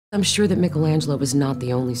I'm sure that Michelangelo was not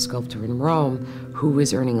the only sculptor in Rome who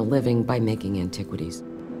was earning a living by making antiquities.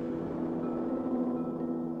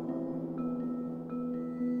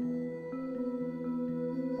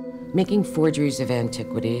 Making forgeries of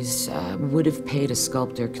antiquities would have paid a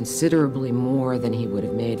sculptor considerably more than he would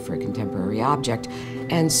have made for a contemporary object.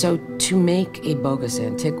 And so to make a bogus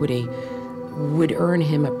antiquity would earn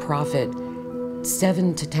him a profit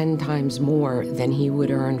 7 to 10 times more than he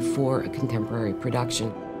would earn for a contemporary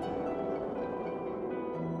production.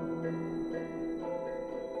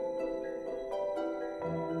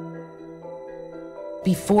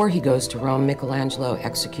 Before he goes to Rome, Michelangelo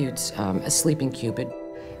executes a sleeping Cupid.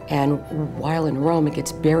 And while in Rome, it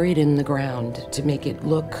gets buried in the ground to make it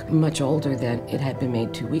look much older than it had been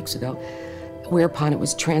made 2 weeks ago, whereupon it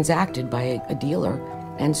was transacted by a dealer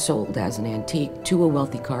and sold as an antique to a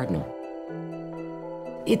wealthy cardinal.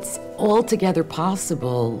 It's altogether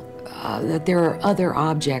possible that there are other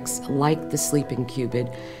objects like the sleeping Cupid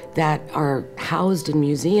that are housed in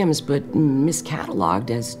museums but miscatalogued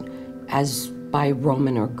as by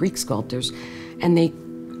Roman or Greek sculptors, and they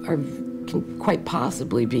can quite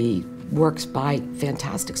possibly be works by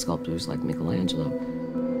fantastic sculptors like Michelangelo.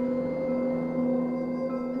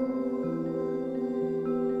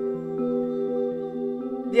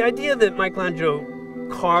 The idea that Michelangelo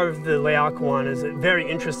carved the Laocoön is very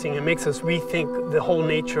interesting. It makes us rethink the whole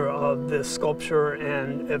nature of the sculpture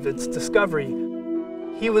and of its discovery.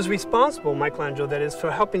 He was responsible, Michelangelo, that is, for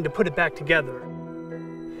helping to put it back together.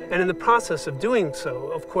 And in the process of doing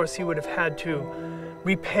so, of course, he would have had to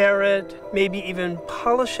repair it, maybe even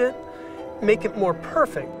polish it, make it more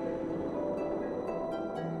perfect.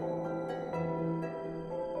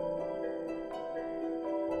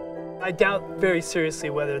 I doubt very seriously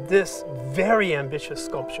whether this very ambitious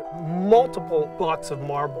sculpture, multiple blocks of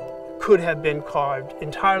marble, could have been carved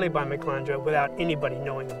entirely by Michelangelo without anybody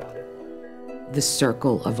knowing about it. The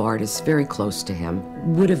circle of artists very close to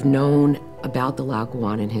him would have known about the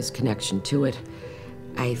Laocoön and his connection to it.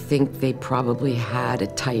 I think they probably had a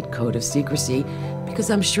tight code of secrecy because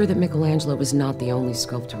I'm sure that Michelangelo was not the only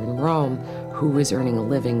sculptor in Rome who was earning a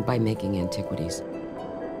living by making antiquities.